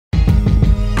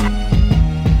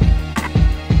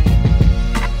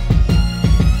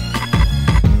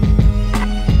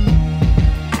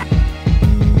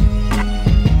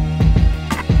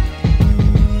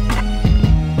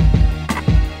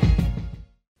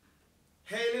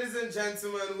ladies and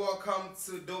gentlemen, welcome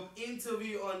to Dope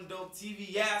Interview on Dope TV.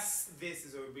 Yes, this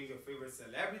is where we bring your favorite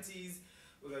celebrities.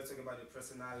 We're going to talk about their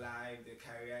personal life, their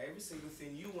career, every single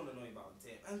thing you want to know about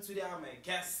them. And today I have my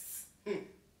guests.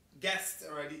 Guests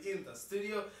already in the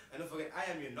studio. And don't forget,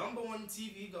 I am your #1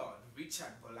 TV god,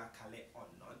 Richard Bola Kale on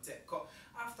Non-Tech.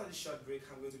 After the short break,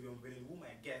 I'm going to be unveiling who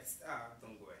my guests are.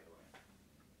 Don't go anywhere.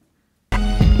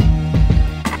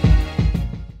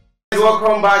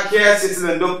 Welcome back. Yes, this is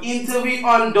a Dope Interview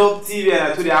on Dope TV,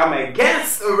 and today I have my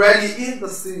guests already in the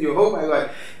studio. Oh my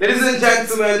god. Ladies and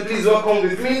gentlemen, please welcome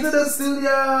with me to the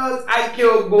studios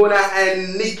Ogbonna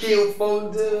and Nikki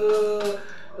Folder.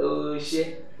 Oh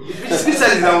shit. Which side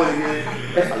is that one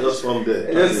again? I just from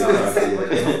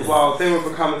there. Wow, thank you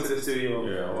for coming to the studio.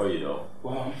 Yeah, well, you know.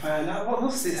 Wow, I'm fine.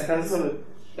 What's this? I can just want to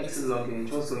exit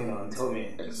luggage. What's going on? Tell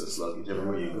me. Excess luggage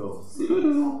everywhere you go.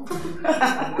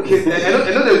 Okay, I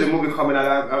know there's a movie coming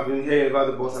out. I've been hearing about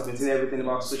the Boast. I've been seeing everything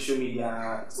about social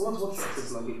media. So what's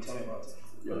excess luggage? Tell me about it.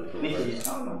 Nikki, I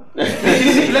don't know.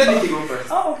 Let Nikki go first.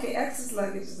 Oh, okay. Excess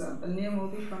Luggage is a new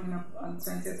movie coming up on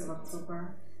 20th of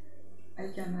October. I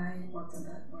worked on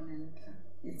that one, and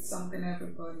it's something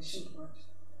everybody should watch.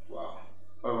 Wow.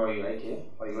 What about you, Ike?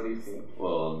 What do you think?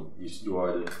 Well, you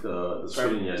are the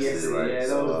screening yesterday, right? Yeah,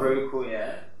 that was very cool,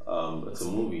 yeah. It's a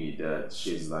movie that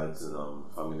sheds light on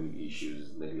family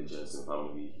issues, negligence in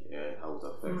family, and how it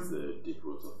affects the deep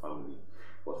roots of family,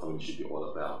 what family should be all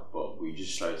about. But we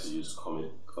just try to use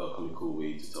comical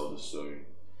way to tell the story.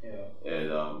 Yeah.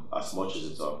 And as much as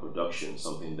it's our production,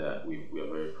 something that we are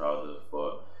very proud of,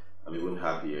 but I'm even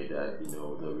happier that the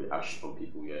reaction from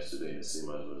people yesterday in the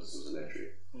cinema was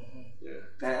electric. Yeah,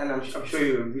 and I'm sure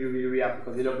you were really happy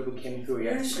because a lot of people came through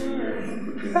yesterday.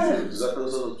 It was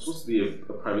supposed to be a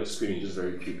private screening, just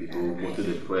very few people, mostly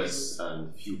the press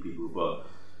and few people. But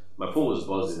my phone was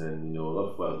buzzing, and a lot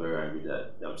of people are very angry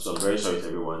that. So I'm very sorry to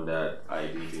everyone that I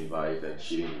didn't invite and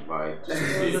she didn't invite.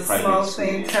 It was a small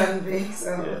thing, can be. So.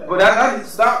 Yeah. But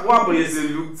that one point is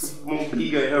looked more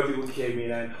eager and help people came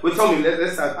in. And well, tell me,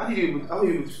 let's start. How did you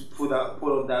put up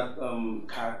that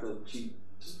character?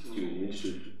 Yeah.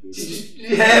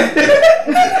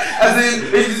 As in,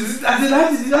 how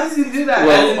did you do that?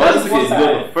 Well, honestly,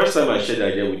 the first time I shared the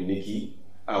idea with Nikki,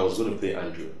 I was going to play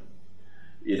Andrew.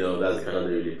 That's the character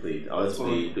they really played. I wanted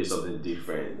to play something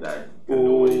different that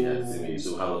nobody had seen me,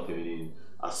 so have a feminine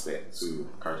aspect to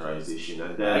characterization.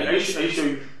 And then, are you sure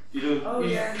you don't? Oh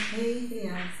yeah, he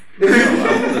has.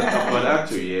 I'm an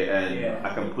actor, and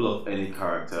I can pull off any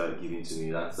character given to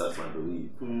me. That's my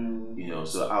belief.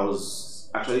 So I was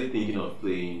actually thinking of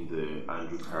playing the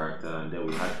Andrew character, and then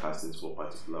we had castings for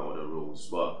particular other roles.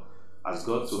 But as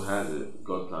God so has it,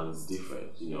 God plans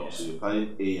different. So you're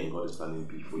planning A and God is planning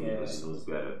B for you because He knows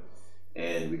better.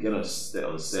 And we get on set.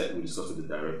 We discussed with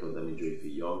the director, Damijo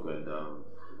Young, and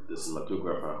the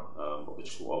cinematographer,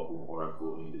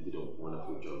 Oracle, and they did a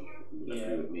wonderful job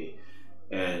with me.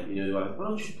 And they were like, why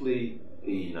don't you play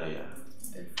a Naya?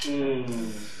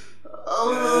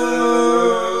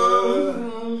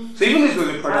 So even this was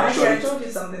a production. I told you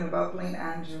something about playing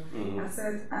Andrew. I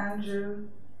said Andrew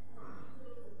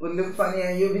would look funny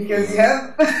on you because you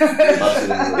have. And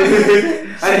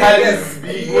it had this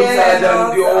big outside and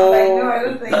the all. No, I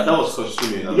don't think that was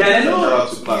costuming. Yeah, I know. Shout out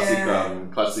to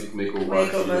classic makeover.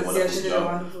 She did a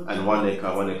wonderful job. And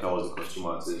Waneka was the costume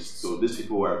artist. So these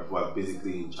people were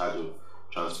basically in charge of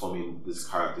transforming these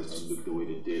characters to look the way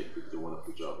they did. Did a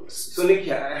wonderful job. So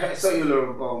Nikki, I saw your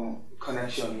little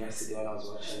connection yesterday when I was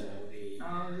watching the movie.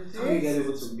 How are you guys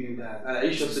able to build that? Are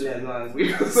you sure Sonia is not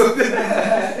angry or something?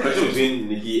 Connection between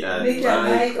Nikki and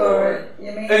Mike, or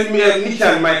you mean? Nikki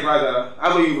and Mike rather.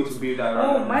 How were you able to build that?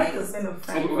 Oh, Mike has been a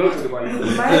friend.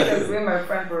 Mike has been my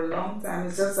friend for a long time.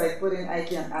 It's just like putting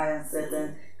Ike and I and said,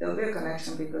 then there'll be a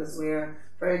connection because we're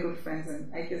very good friends,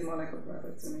 and Ike is more like a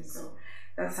brother to me. So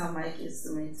that's how Mike is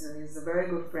to me too. He's a very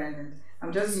good friend, and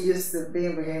I'm just used to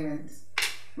being with him. And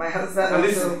my husband. And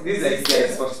this is like their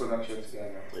first production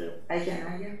together. Yeah. I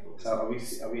can. So are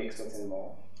we expecting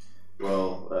more?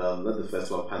 Well, let the first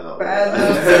one pan out.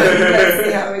 Let's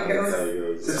see how it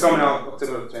goes. It's coming out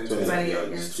October 20th.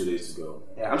 Just 2 days to go.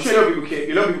 Yeah, I'm sure a lot of people came.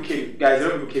 A lot of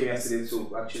people came yesterday to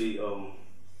actually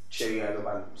cheer you guys up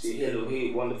and say hello,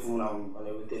 hey, wonderful, and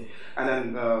everything. And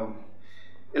then a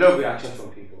lot of reactions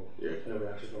from people. Yeah. A lot of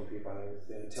reactions from people and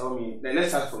everything. Tell me. Let's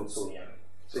start from Sonia.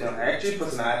 So I actually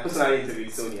personally interviewed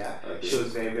Sonia. Okay. She was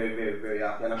very, very, very, very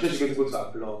happy, and I'm sure she's going to go to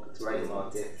her blog to write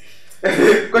about it.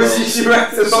 Because she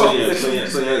writes a lot.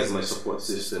 Sonia is my support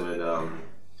system, and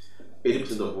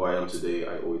 80% of who I am today,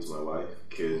 I owe it to my wife.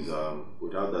 Because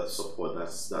without that support, that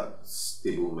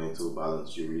stable mental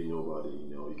balance, you're really nobody.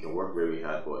 You can work very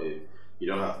hard, but if you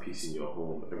don't have peace in your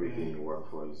home. Everything you work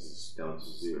for is down to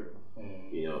zero.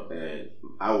 You know, and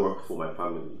I work for my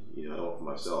family. You know, I don't work for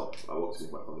myself. I work to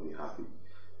make my family happy.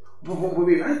 But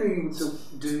wait, I think you would still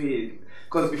do it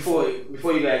because before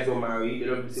you guys got married, a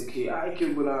lot of people say, okay, I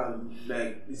can go down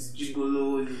like this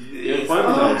gigolo. Yeah, funny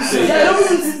thing I would say, I don't want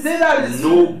to say that.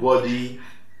 Nobody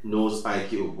knows Ike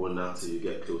Ogbonna till you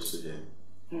get close to him.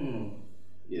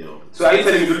 You know. So are you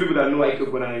telling me the people that know Ike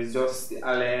Ogbonna is just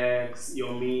Alex,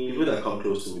 Yomi? People that come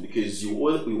close to me because we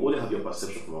only have your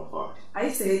perception from afar. I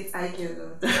used to hate Ike a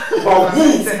lot. Oh, I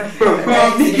used to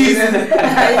hate him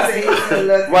a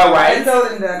lot. Why? I told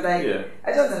him that I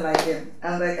just didn't like him.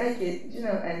 I was like, Ike, you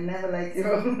know, I never liked him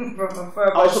from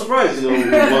afar. I was surprised, you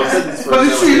know. Well, said this because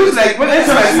it's true. It looks like when I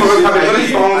saw I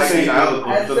have a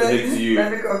confession to make to you.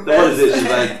 What is it? She's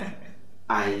like,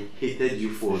 I hated you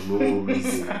for no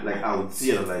reason. Like I would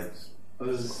see and I'm like,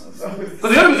 because he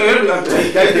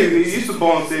used to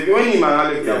bounce. When him and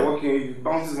Alex are walking, he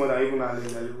bounces more than even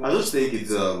Alex. I just think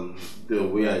it's the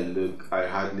way I look. I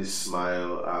hardly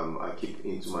smile. I keep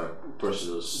into my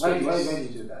personal space. Why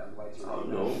did you do that? I don't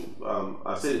know.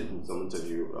 I said it in some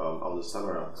interview. I was a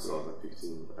stammerer, so I was like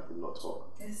 15. I could not talk.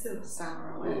 He's still a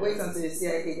stammerer. Yeah. Wait until you see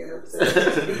Ike get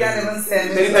upset. He can't even say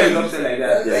anything. Anytime he's upset like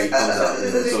that, yeah, he comes out.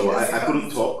 You know, so I couldn't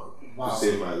talk to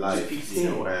save my life. You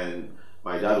know, and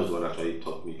my dad was the one that actually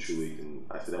taught me through it, and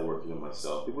I started working on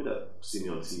myself. People that see me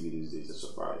on TV these days are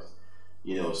surprised.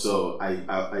 You know, so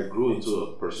I grew into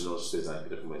a personal space I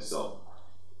created for myself.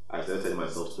 I started telling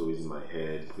myself stories in my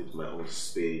head, into my own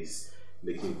space,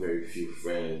 making very few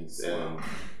friends, and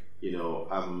you know,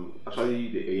 I'm actually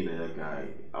the A9 guy.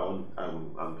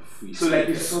 I'm free. So like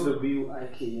you saw the real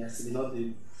Ike yesterday, not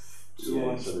the so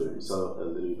a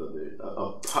little bit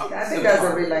of the I think that's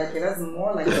a real Ike. That's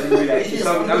more like a real Ike.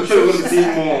 I'm sure we're going to see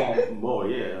more,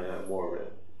 more of it.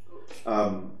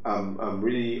 I'm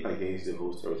really against the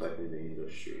whole stereotyping in the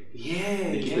industry.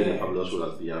 Yeah, they keep playing the fabulous role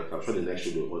as Bianca. I'm sure the next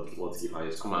show they want to give her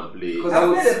is come and play. Because I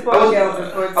was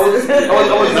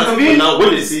now when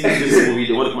they see this movie,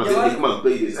 they want to come and say, come and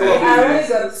play this. I already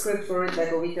got a script for it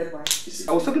like a week ago.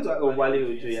 I was talking to Wale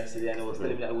Ojo yesterday, and I was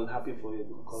telling me I was happy for you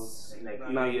because like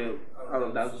now you're out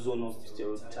of that zone of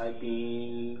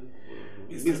stereotyping.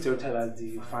 It's been stereotyped as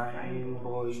the fine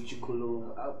boy,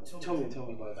 Chikolo. Tell me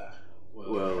about that.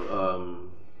 Well,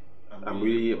 I'm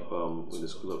really in the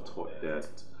school of thought that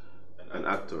an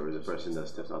actor is a person that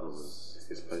steps out of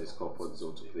his comfort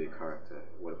zone to play a character,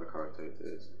 whatever character it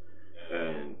is.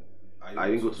 And I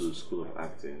didn't go to the school of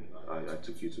acting. I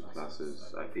took YouTube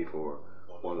classes. I paid for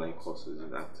online courses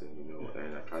in acting, you know,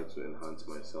 and I tried to enhance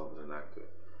myself as an actor.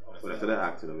 When I started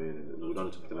acting, I mean, we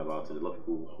don't talk about it. A lot of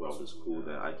people who were out of school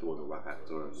that Ike was a whack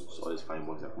actor and all these fine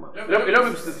boys that come out. A lot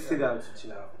of people say that,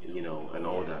 you know, and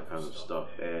all that kind of stuff.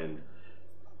 And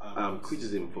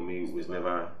criticism for me was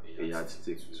never a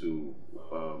yardstick to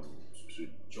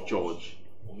judge,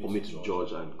 for me to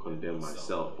judge and condemn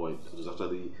myself, but it was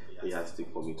actually a yardstick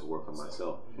for me to work on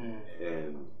myself.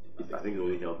 And I think it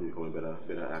really helped me become a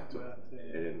better actor.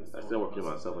 And I started working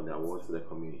on myself, and the awards started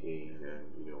coming in,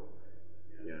 and you know.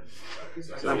 Yeah,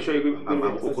 so I'm sure I'm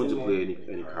open to play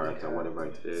any character, whatever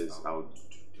it is. I would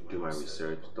do my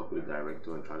research, talk with the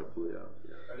director, and try to pull it out.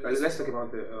 Let's talk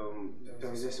about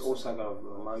there's this whole saga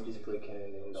of marriages breaking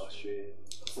in the industry,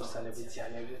 for celebrity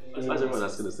and everything. That's everyone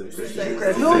asking the same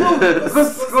question. No,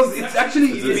 because it's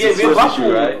actually we're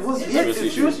baffled, right?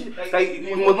 It's seriously like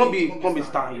you must not be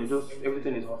star. You just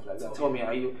everything is off like that. Tell me,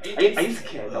 are you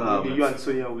scared that maybe you and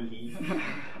Sonia will leave?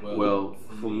 Well,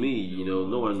 for me, you know,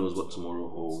 no one knows what tomorrow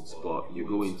holds, but you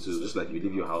go into, just like you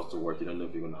leave your house to work, you don't know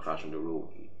if you're going to crash on the road.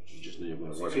 You just know you're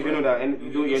going to work. So you don't know that,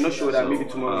 and you're not sure that maybe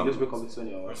tomorrow you just wake up with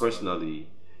Sonia. Personally,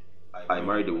 I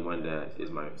married a woman that is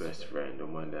my best friend, a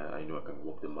woman that I know I can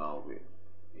walk the mile with.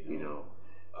 You know,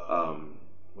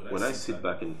 when I sit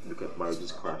back and look at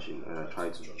marriages crashing and I try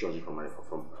to judge it from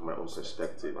my own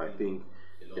perspective, I think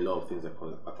a lot of things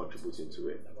are contributing to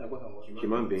it.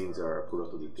 Human beings are a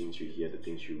product of the things you hear, the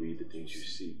things you read, the things you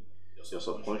see. Your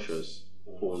subconscious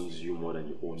owns you more than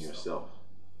you own yourself.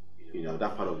 You know,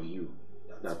 that part of you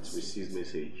that receives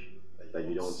message that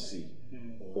you don't see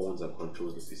owns and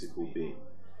controls the physical being.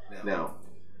 Now,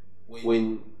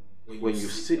 when you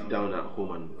sit down at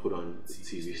home and put on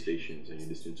TV stations and you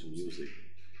listen to music,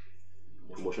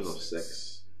 promotion of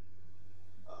sex,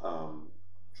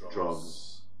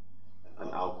 drugs,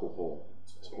 and alcohol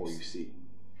is all you see.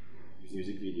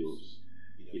 Music videos,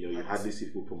 you know, you hardly see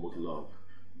people promote love.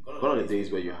 Gone are the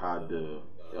days where you had the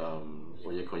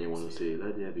when you want to say,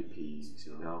 let there be peace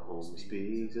in our home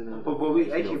space. But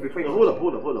wait, actually, before you hold up.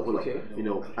 Okay. You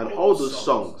know, and all those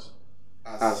songs,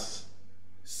 as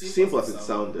simple as it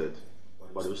sounded,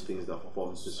 were those things that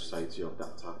formed the society of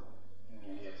that time.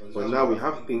 But now we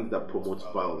have things that promote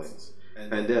violence.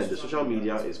 And then the social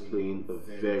media is playing a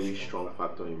very strong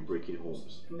factor in breaking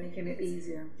homes. Making it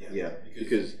easier. Yeah,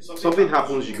 because something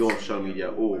happens, you go on social media,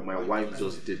 oh, my wife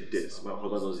just did this, my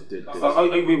husband just did this.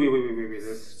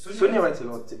 Wait. Sonia writes a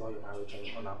lot about your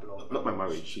marriage on her blog. Not my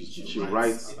marriage, she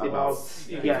writes about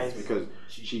guys. Because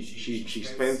she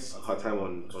spends her time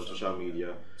on social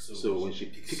media, so when she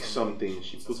picks something,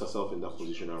 she puts herself in that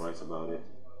position and writes about it.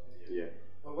 Yeah.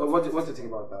 Well, what do you think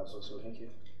about that also? Thank you.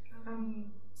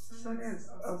 Sonia is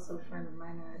also a friend of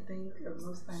mine, and I think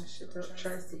most times she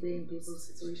tries to be in people's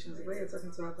situations. The way you're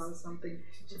talking to her about something,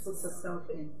 she puts herself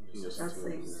in that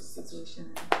same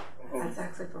situation and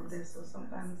attacks it from there. So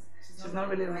sometimes she's not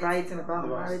really writing about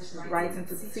marriage, she's writing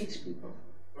to teach people.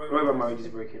 What about marriage is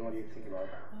breaking? What do you think about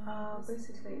that?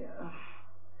 Basically,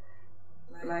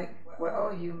 like we're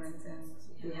all humans and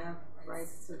we have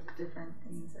rights to different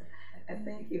things. I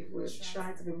think if we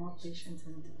try to be more patient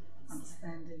and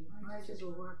understanding, marriages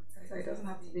will work. So it doesn't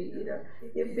have to be either,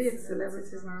 if be it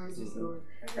celebrities' marriages or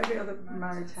every other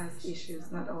marriage has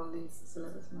issues, not only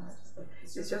celebrity marriages. But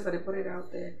it's just that they put it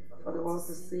out there for the world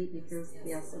to see because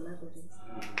they are celebrities.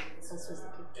 That's just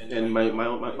the key. And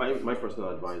my personal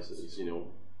advice is,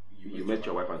 you met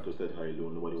your wife and toasted her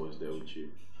alone, nobody was there with you.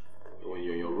 When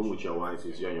you're in your room with your wife,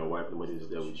 it's you and your wife, nobody is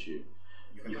there with you.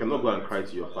 You cannot go and cry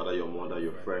to your father, your mother,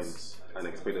 your friends, and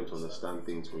expect them to understand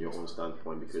things from your own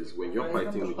standpoint, because when you're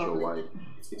fighting with your wife,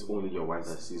 it's only your wife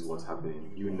that sees what's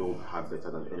happening. You know her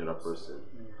better than any other person.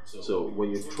 So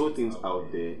when you throw things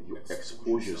out there, you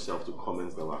expose yourself to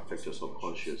comments that will affect your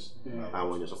subconscious. And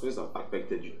when your subconscious are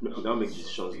affected, you now make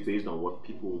decisions based on what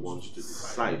people want you to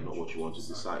decide, not what you want to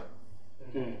decide.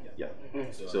 Yeah.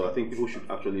 So I think people should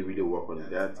actually really work on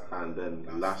that. And then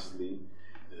lastly,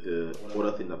 the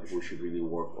other thing that people should really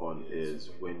work on is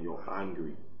when you're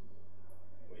angry,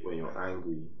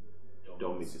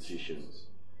 don't make decisions.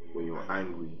 When you're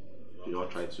angry, do not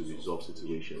try to resolve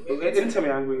situations. Anytime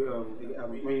you're angry,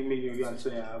 maybe you and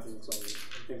Sonia have some.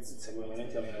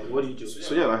 What do you do?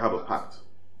 Sonia and I have a pact.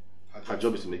 Her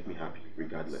job is to make me happy,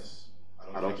 regardless.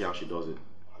 I don't care how she does it.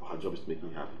 Her job is to make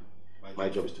me happy. My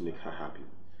job is to make her happy.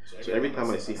 So every time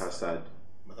I see her sad,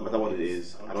 no matter what it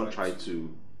is, I don't try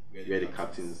to wear the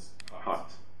captain's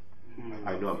heart.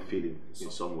 I know I'm feeling in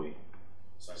some way.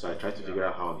 So I try to figure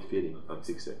out how I'm feeling and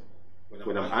fix it.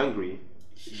 When I'm angry,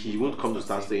 she won't come to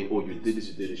start saying, oh, you did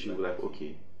this. She'll be like,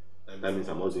 okay, that means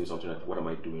I'm not doing something like, what am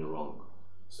I doing wrong?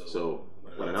 So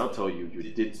when I now tell you, you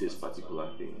did this particular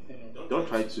thing, don't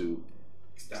try to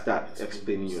start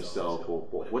explaining yourself or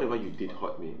whatever you did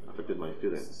hurt me, affected my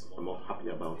feelings. I'm not happy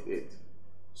about it.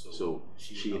 So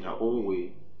she in her own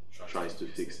way tries to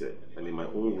fix it, and in my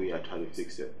own way I try to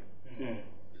fix it.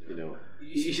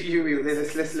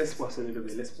 Let's pause a little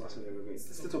bit.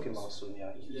 Still talking about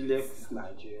Sonia. You left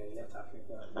Nigeria, you left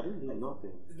Africa. I didn't know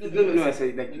nothing. No, I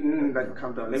said like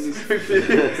calm down. Let me so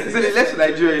you left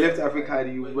Nigeria, you left Africa,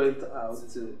 and you went out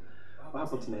to. What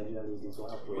happened to Nigeria these days?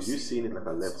 What happened? Well, you seen it like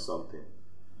I left something,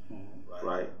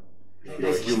 right? You're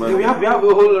a human. We have a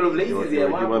whole lot of ladies here.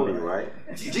 You're a human being, right?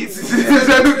 Jesus.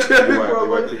 You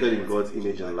are created in God's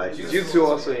image and likeness. You too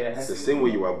also, yeah. The same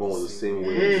way you were born was the same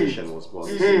way a Christian was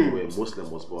born, the same way a Muslim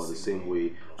was born, the same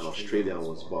way an Australian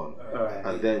was born. Right.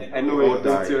 And then I know we all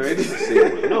died the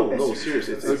same way. No,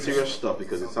 seriously. It's serious stuff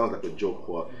because it sounds like a joke,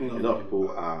 but a lot of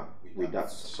people are with that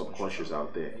subconscious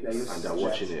out there and they're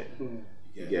watching it.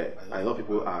 Yeah. And a lot of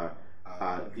people are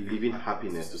leaving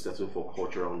happiness to settle for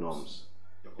cultural norms.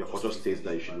 Your culture states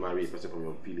that you should marry a person from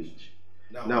your village.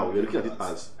 Now, you're looking at it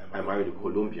as, I married a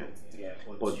Colombian.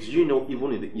 But do you know,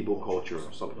 even in the Igbo culture,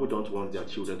 some people don't want their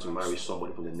children to marry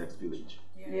somebody from the next village.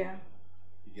 Yeah.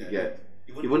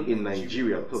 Even in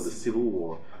Nigeria, because of the civil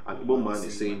war, an Igbo man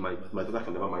is saying, my daughter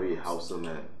can never marry a Hausa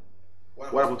man.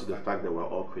 What happened to the fact that we're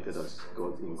all created as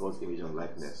God in God's image and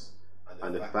likeness?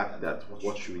 And the fact that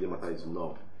what should really matter is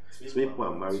love. So many people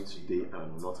are married today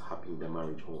and not happy in their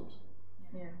marriage homes.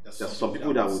 Yeah. There's some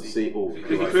people that would say, oh,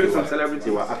 they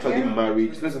were actually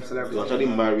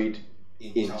married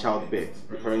in childbirth.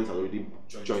 The parents had already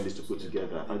joined this to put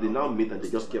together, and they now meet and they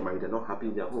just get married. They're not happy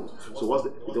in their homes. So what's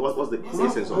the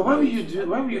essence of why will you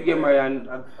get married? I don't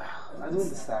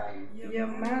understand. You're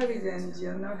married and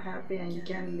you're not happy and you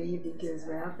can't leave because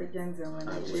we're Africans and we're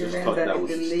Nigerians and if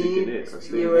you leave,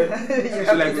 you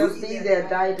have to just be there,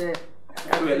 die there.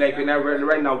 Like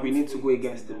right now, we need to go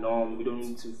against the norm. We don't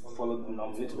need to follow the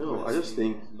norm. No, I just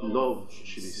think love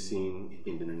should be seen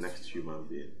in the next human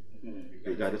being,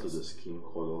 regardless of the skin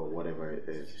color or whatever it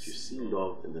is. If you see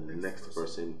love in the next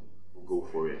person, go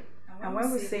for it. And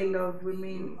when we say love, we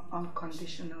mean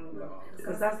unconditional love,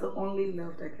 because that's the only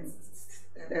love that can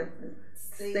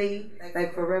stay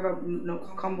like forever, no,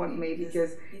 come what may.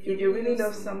 Because if you really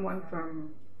love someone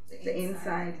from the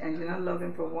inside and you're not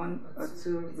loving for one or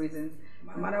two reasons,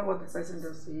 no matter what the person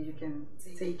does to you, you can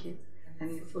take it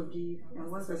and you forgive. And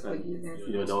once there's forgiveness,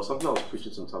 there was something I was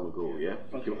preaching some time ago. Yeah,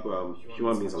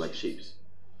 human beings are like shapes: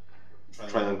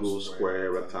 triangle,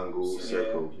 square, rectangle,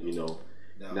 circle.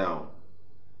 Now,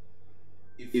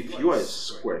 if you are a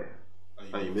square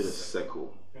and you made a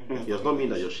circle, it does not mean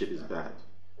that your shape is bad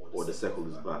or the circle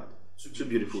is bad. Two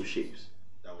beautiful shapes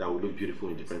that will look beautiful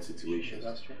in different situations.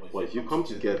 But if you come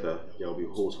together, there will be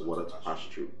holes for water to pass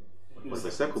through. But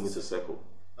the circle means a circle.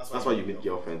 That's why you meet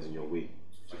girlfriends in your way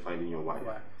to finding your wife.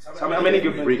 So how many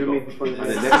girlfriends do you meet before you? And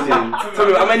the next thing, tell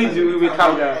me, how many do we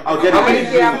count there? I'll get it. How many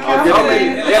do you?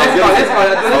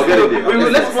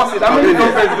 Let's pause it. How many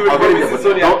girlfriends do we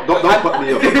meet? Don't cut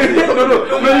me up.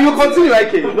 No, you continue,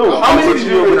 like it. No, how many do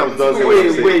you when I'm done?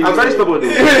 Wait. I'm very stubborn.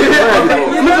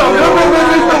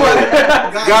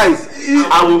 Guys,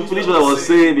 I will finish what I was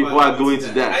saying before I go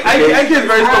into that. I is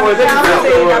very stubborn.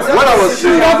 What I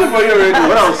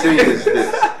was saying is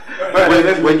this.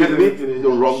 When you meet the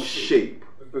wrong shape,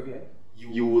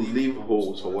 you will leave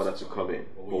holes for water to come in.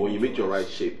 But when you meet your right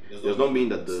shape, it does not mean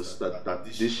that this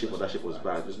shape or that shape was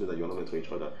bad. It just means that you're not meant for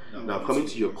each other. Now, coming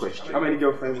to your question, how many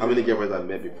girlfriends I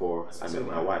met before I met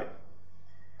my wife?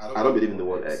 I don't believe in the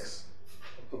word X.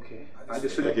 Okay.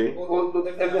 Okay.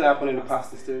 Everything happened in the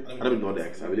past is still. I don't believe in the word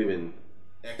X. I believe in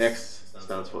X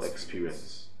stands for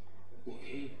experience.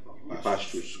 Okay. You passed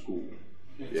through school.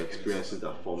 Your experiences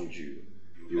that formed you.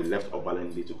 You left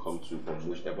Ogbonna to come to from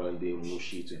Ogbonna,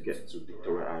 Mushi to get to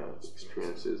Victoria Island.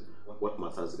 Experiences. What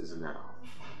matters is now.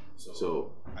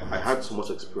 So I had so much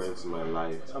experience in my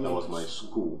life. That was my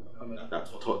school that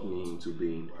taught me into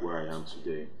being where I am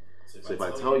today. So if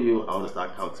I tell you I want to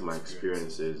start counting my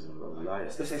experiences, I'm lying. I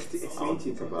won't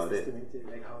think about it.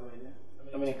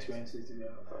 How many experiences do you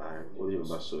have? I only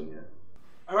remember Sonia.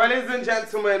 Alright, ladies and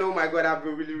gentlemen, oh my god, I've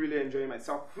been really enjoying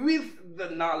myself with the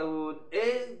Nollywood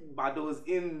and Bados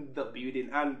in the building.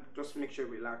 And just make sure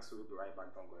you relax, we'll be right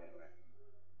back, don't go anywhere.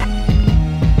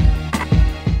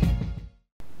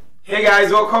 Hey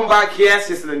guys, welcome back. Yes,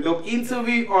 this is a dope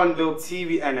interview on Dope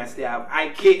TV, and I still have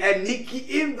IK and Nikki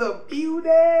in the building.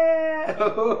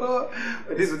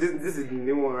 this is the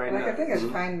new one right now. I think I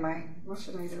should find mine. What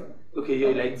should I do? Okay,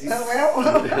 you're like this. Oh, well.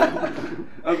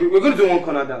 Okay, we're going to do one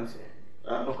corner dance.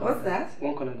 What's that?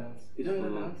 One corner dance. You don't know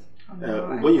dance?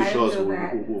 When you show us,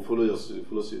 we'll follow suit.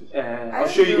 I'll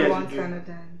show you guys. one corner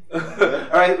dance.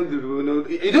 Alright,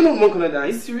 you don't know one corner dance? Are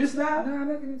you serious now? No, I'm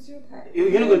not going to do that.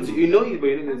 You're not going to. You know it, but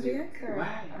you're not going to.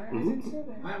 Why? I didn't do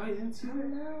that. Why didn't you? No.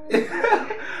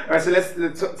 Alright, so let's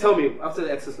tell me after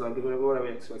the exercise log, what are we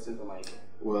expecting from Mike?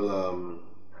 Well,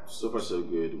 so far so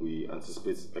good. We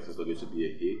anticipate Exodus Log to be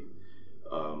a hit.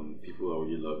 People are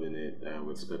really loving it, and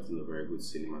we're expecting a very good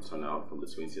cinema turnout from the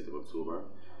 20th of October.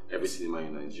 Every cinema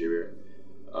in Nigeria.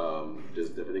 There's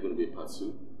definitely going to be a part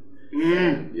 2.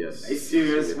 Yes. Are you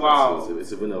serious? Wow.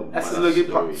 It's even a That's looking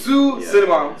part 2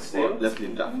 cinema. But let's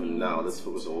leave that for now. Let's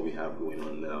focus on what we have going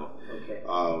on now. Okay.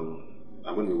 I'm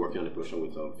going to be working on the production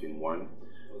with Film 1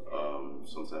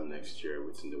 sometime next year.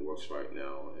 It's in the works right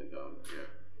now, and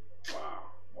yeah.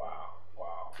 Wow.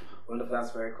 Wonderful,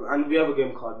 that's very cool. And we have a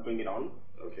game called Bring It On.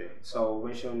 Okay. So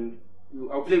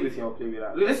I'll play with you, I'll play with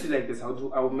that. Let's do like this.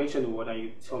 I'll mention the word and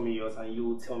you tell me yours, and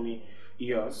you tell me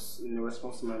yours in the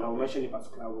response to mine. I'll mention a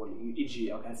particular word.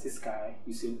 E.g., I can say sky,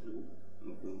 you say blue.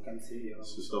 You can say yours.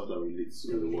 So stuff that relates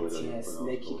to the word. Yes,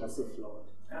 like you can say flood.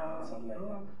 Something like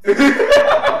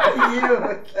that. You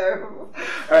are terrible.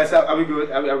 Alright, so are we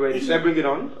good? Are we ready? Should I bring it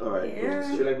on? Alright.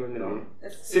 Yeah. Should I bring it on?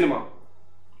 Cinema.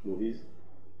 Movies.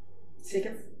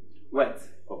 Tickets. Wet.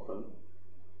 Popcorn.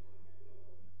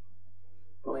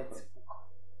 Wet.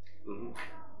 Mm-hmm. Wet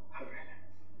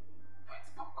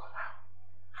popcorn.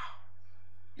 How?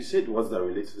 You said words that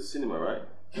relate to the cinema, right?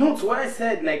 No, to what I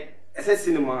said, like, I said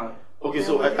cinema. Okay,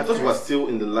 so I thought we were still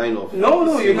in the line of.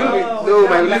 No, you're gonna be. No,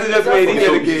 my little just made it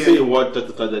so again. You say a word just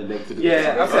to try that next to the.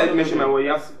 Yeah, after I mention my word,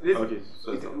 you have to. Okay,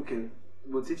 so okay.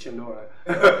 We'll teach him, no worry.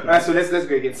 Alright, so let's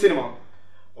go again. Cinema.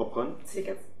 Popcorn.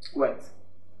 Tickets. Wet.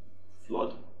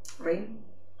 Flood. Rain.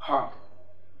 Hard.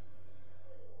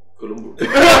 Colombo. Okay,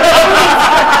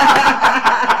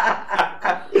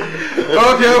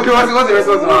 what's the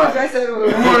response?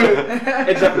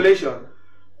 Ejaculation.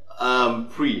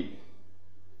 Pre.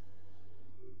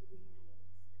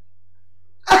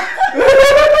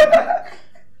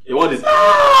 What is?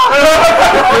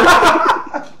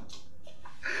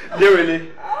 Really?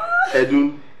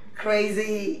 Edun.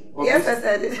 Crazy. Yes, I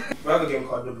said it.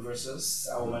 versus.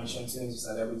 I will mention two names of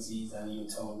celebrities and you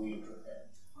tell me who you prefer.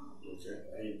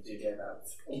 Okay. You get that?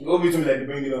 You go between like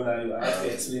bring it on I have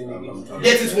to explain it.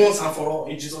 Get it once and for all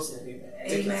in Jesus' name.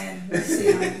 Amen. Let's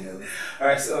see how it goes.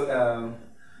 Alright, so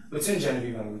between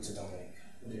Genevieve and Rita Dominic,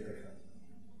 what do you prefer?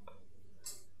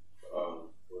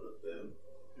 Both of them.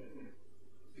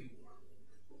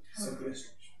 Simple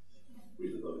instruction.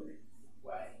 Rita Dominic.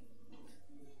 Why?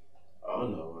 I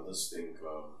don't know. I just think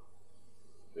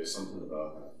there's something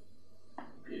about her.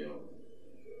 You know,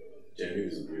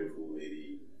 Genevieve is a beautiful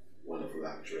lady, wonderful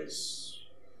actress.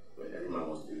 But every man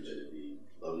wants to do Genevieve.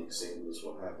 Dominic same goes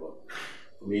for her. But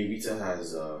for me, Rita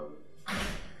has.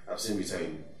 I've seen Rita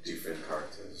in different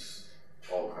characters,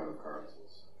 all kind of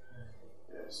characters.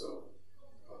 Yeah, so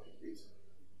I'll pick Rita.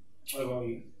 What about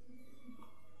you?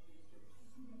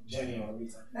 Jenny or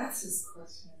Rita? That's his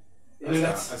question. I'm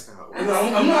not asking. I'm going to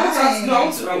ask We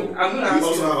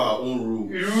also have our own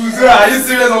rules. Rules? Are you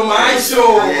serious? On my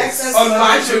show? Yes. On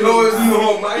my show? No,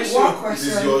 on my show. One question.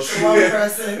 This is your show. One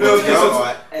person. No,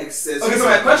 okay, so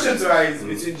my question to her is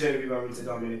between Genevieve and Rita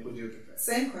Dominic, what do you prefer?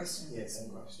 Same question. Yeah, same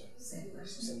question. Same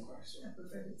question. Same question. I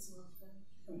prefer the two of them.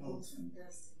 Both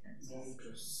fantastic.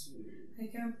 I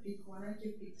can't pick one. I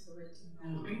can pick two already.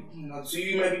 Not so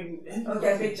you might be.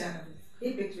 Okay, I picked Genevieve.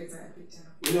 He picked Rita. I picked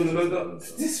Genevieve. No.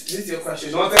 This is your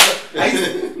question.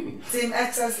 Team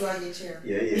excess luggage here.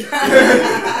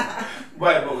 Yeah.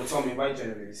 Why? But tell me why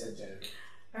Genevieve? You said Genevieve.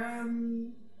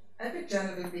 I picked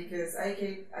Genevieve because I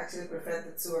actually preferred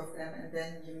the two of them, and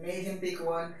then you made him pick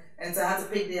one, and so I had to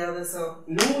pick the other. So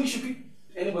no, you should pick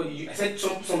anybody. I said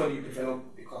somebody you prefer,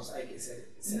 not because I said it.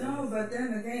 No, but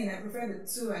then again, I prefer the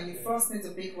two, and you forced me to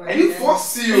pick one. I didn't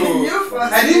force you.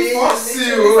 I didn't force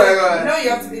you. Oh my God. No, you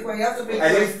have to pick one. You have to pick one. I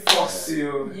didn't force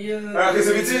you. Okay,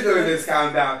 so between this,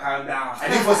 calm down. I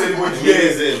didn't force anybody.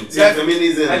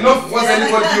 Feminism. I didn't force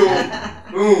anybody.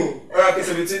 Okay,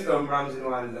 so between Ramsey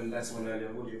and that's one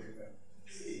earlier. What do you prefer?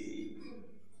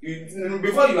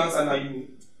 Before you answer now, you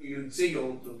say your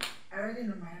own too. I already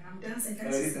know mine. I'm dancing.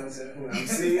 I'm saying the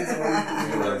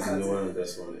one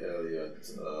that's one earlier.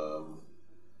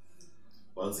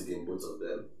 Once again, both of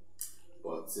them.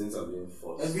 But since I'm being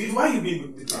forced, why are you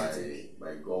being diplomatic?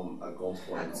 By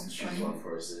gunpoint to choose one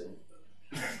person.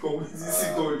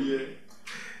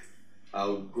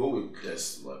 I'll go with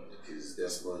Desmond because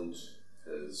Desmond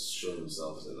has shown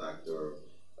himself as an actor,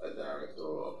 a director,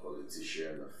 a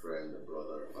politician, a friend, a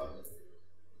brother, a father.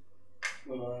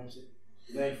 What about Ramsey?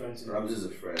 Ramsey is a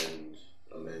friend,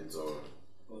 a mentor,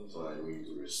 someone I need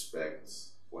to respect,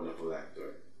 wonderful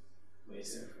actor.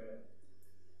 It's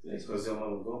because they're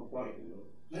on one point, you know.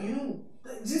 No,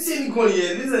 did you see any gun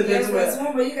here? Ladies and yes, gentlemen. there's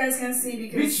one, but you guys can see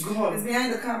because which gun? it's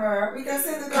behind the camera. We can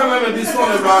see the camera. This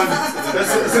one around.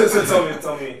 So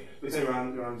tell me, between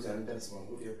Ramsey and Desmond,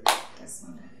 what do you think?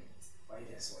 Desmond. Why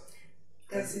Desmond?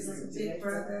 Because he's like a big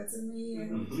brother to me.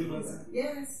 And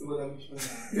yes.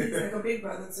 He's like a big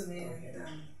brother to me, and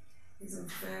he's a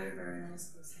very, very nice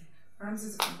person.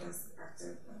 Ramsey's a fantastic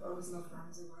actor. I've always loved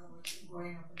Ramsey while I was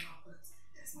growing up and all, but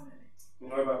Desmond.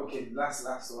 Okay, last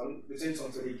one. Between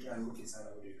Tom Toliki and Muki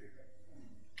Sana, what do you prefer?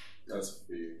 That's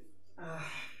for you.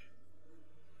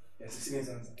 Yes, it's an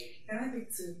answer. Can I pick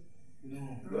two?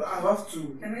 No, I have to.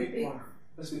 Can I pick one?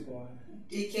 Let's pick one.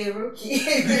 DK Rookie.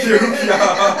 DK Rookie.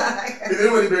 Is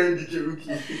anybody bearing DK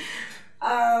Rookie?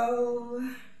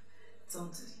 Tom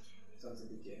Toliki. Tom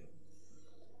Toliki.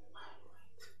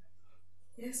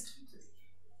 Yes, Tom Toliki.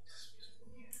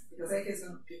 Because I guess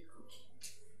I'm a big Rookie.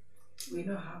 We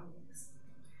know how it is.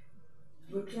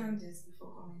 We planned this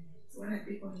before coming. So when I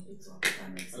pick one, he picks one. I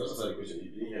just asked the question. You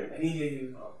didn't hear me. I didn't hear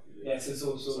you. Yeah,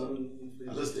 so. I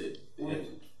just did.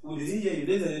 Did he hear you?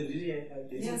 Did he hear you?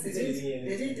 Yes, they did.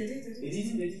 They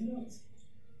did not.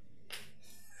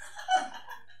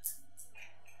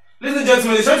 Ladies and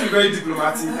gentlemen, they're trying to be very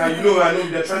diplomatic, and I know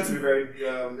they're trying to be very.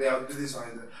 They are do this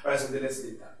one. Alright, so let's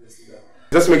do that.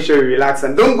 Just make sure you relax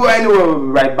and don't go anywhere. We'll be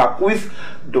right back with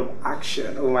dope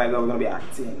action. Oh my God, we're gonna be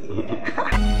acting.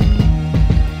 Yeah.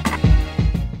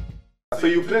 So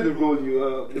you play the role.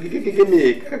 So he's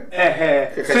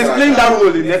playing that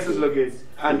role in Nexus Luggage,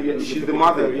 and she's the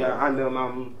mother. Yeah, and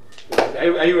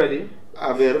are you ready?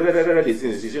 I've ready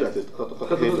since you should have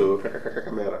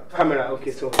Camera.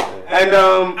 Okay, so and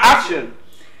action.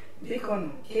 Big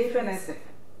one. Keep an essay.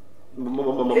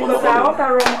 Because I want to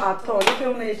run at all. Look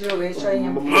at me, Joe. We're showing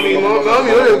him. Mommy.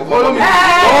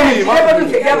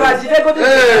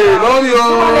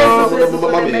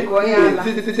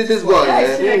 This boy.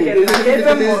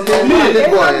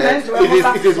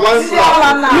 It is one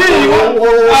slap. You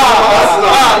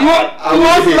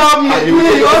want slap me? You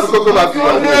want to go back to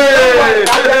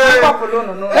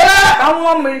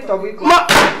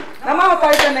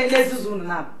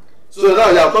so now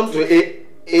you have come to a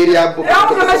area book.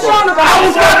 Imagine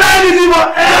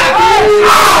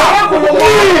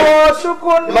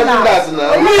that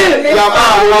now. You are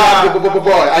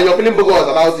boy and you're feeling bogus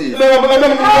about it.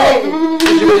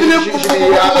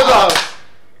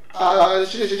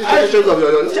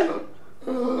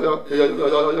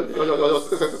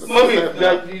 Mommy,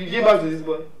 you give back to this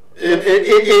boy. You have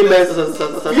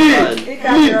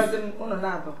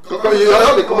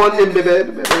to come on in, baby.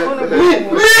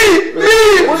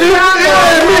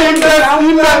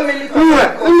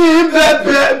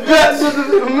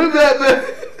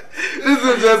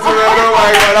 Listen, gentlemen, oh my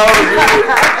God,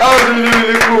 that was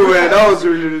really cool, man. That was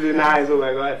really nice. Oh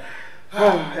my God.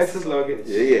 Access login.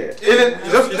 Yeah.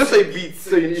 Just a beat,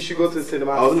 so you should go to the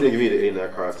cinema. I wasn't giving you the A&R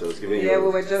character. I was giving you we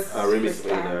were just a remix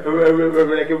of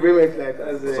A&R. Like a remix, like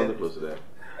as a... Something close to that.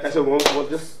 So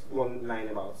just one line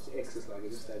about access login.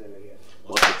 Just start it again.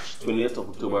 Watch it. 28th of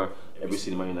October, every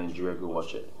cinema in Nigeria, go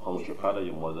watch it. Home with your father,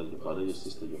 your mother, your brother, your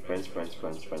sister, your friends,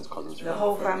 cousins. The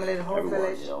whole family, the whole everyone,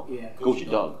 village. You know. Yeah. Go with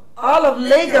your dog. All of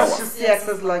Lagos should see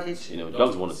access luggage. You know,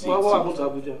 dogs want to see What it. happened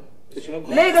to Abuja?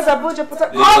 Lagos, Abuja,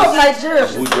 all of Nigeria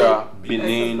should see Abuja,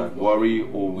 Benin, Warri,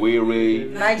 Owerri,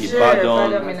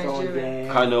 Nigeria,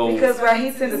 Kano. because we're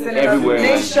hitting the cinemas Everywhere in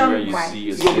Nigeria you nationwide.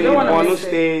 see a We don't want to cinema. miss it.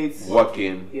 States.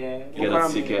 Working, Yeah. get a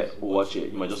ticket, watch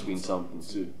it. You might just win something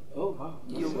too. Oh wow.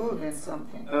 You will win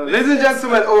something. Ladies and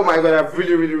gentlemen, oh my God, I've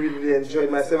really enjoyed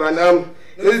myself. And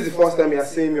this is the first time you're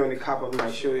seeing me on the cap of my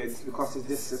show. It's because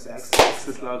this is access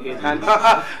login. And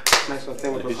nice one,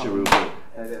 thank you for Real coming.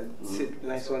 good.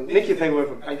 Nice one. Nikki, thank you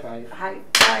for high five. Hi.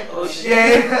 Oh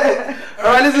shit.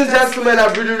 Alright, ladies and gentlemen,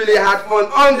 I've really had fun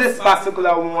on this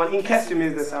particular one. In case you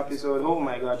missed this episode, oh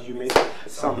my God, you missed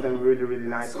something really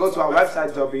nice. Go to our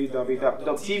website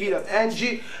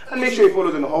www.tv.ng and make sure you follow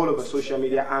us on all of our social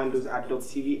media handles at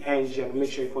 .tvng, and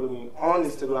make sure you follow me on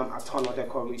Instagram at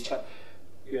 @TonWaterCall.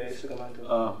 Your Instagram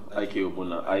handle. IK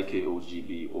Ogbonna,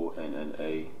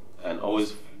 IKOGBONNA, and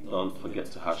always don't forget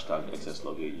to hashtag excess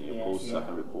luggage in your posts. I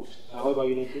can repost. How about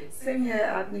you, Nikki? Same here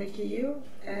at Nikki U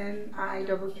and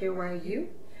IKKYU.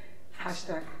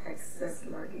 Hashtag excess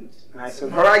luggage. Nice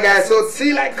one. Alright guys, so see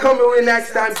you like coming away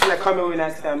next time.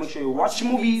 Make sure you watch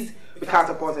movies with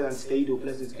Catapulted and stay dope.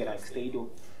 Let's just get like stay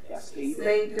dope. Yeah, stay dope.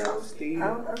 Stay dope. Stay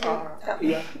dope. Oh, okay.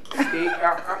 Yeah, stay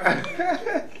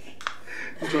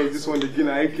Which was this one again?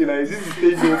 This is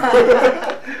stay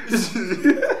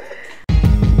dope.